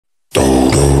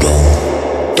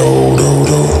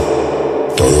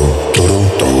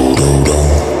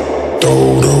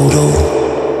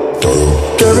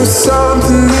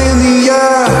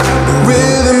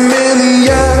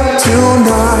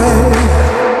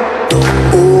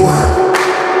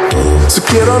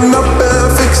Get on up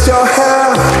and fix your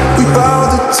hair. We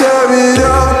bout to tear it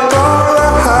up,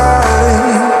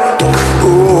 alright.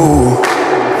 Ooh,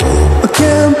 I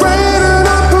can't rain and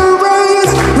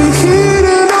operate. We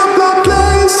heating up like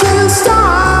blazing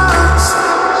stars.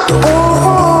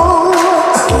 Oh,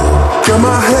 got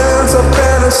my hands up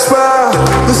and I swear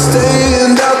we're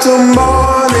staying out till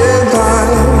morning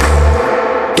light.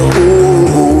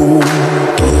 Ooh,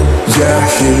 yeah,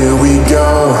 here we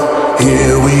go,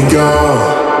 here we go.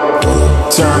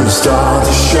 Time to start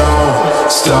the show,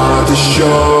 start the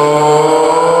show.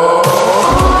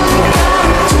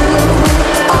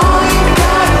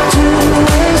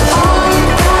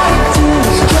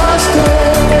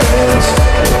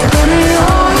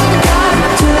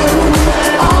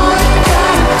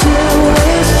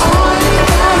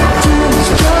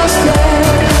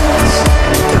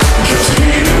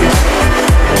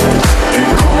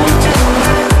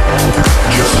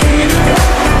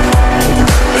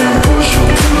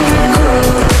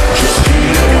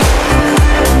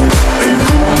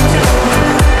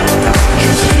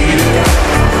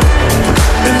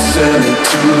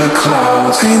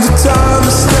 Ain't the time to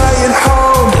stay at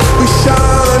home. We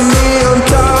shine a neon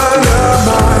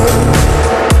dynamite.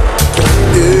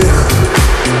 Yeah.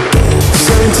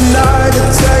 Saying tonight to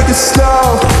take it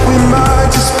slow. We might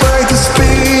just break the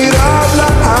speed of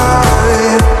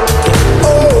light.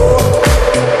 Oh,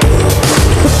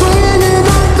 we're bringing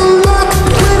out the luck.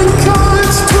 Winning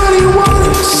cards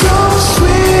 21, so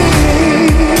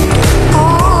sweet.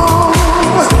 Oh,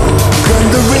 when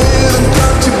the rhythm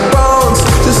got your bones,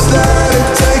 just let it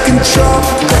take control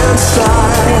and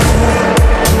slide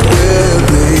with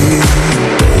me.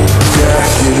 Yeah,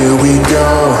 here we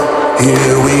go,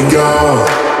 here we go.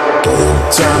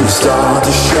 Time to start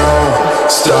the show,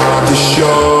 start the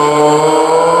show.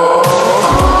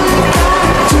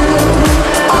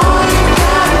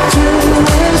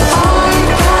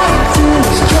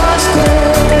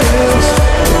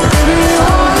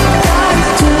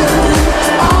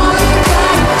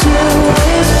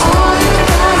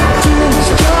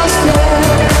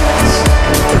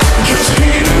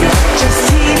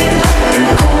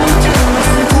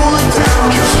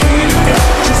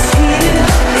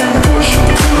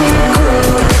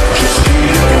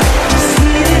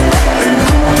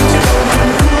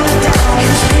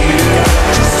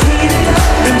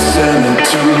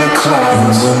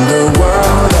 Clouds. When the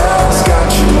world has got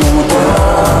you down,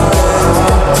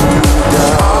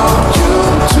 all you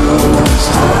do is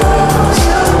dance.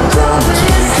 Promise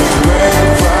we can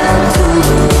break right through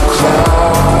the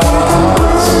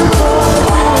clouds.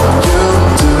 All you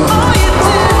do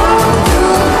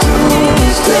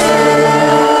is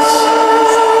dance.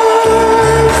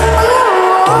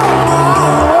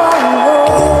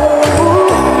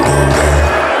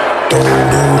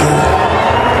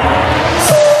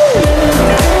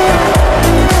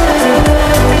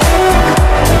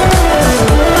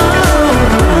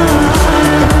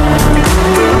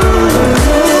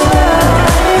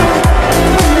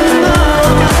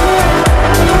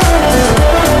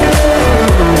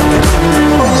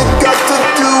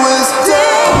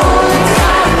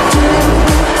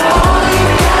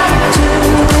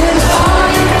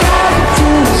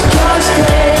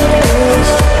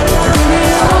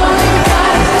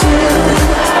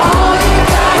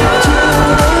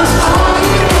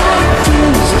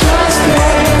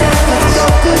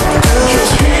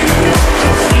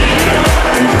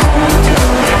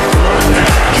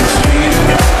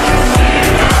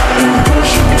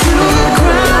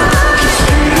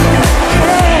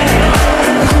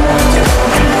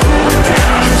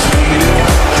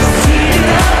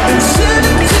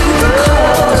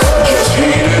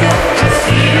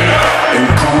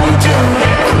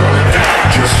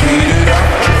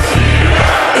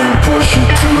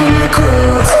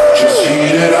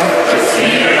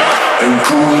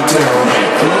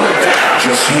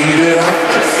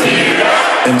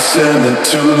 And send it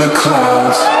to the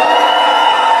clouds.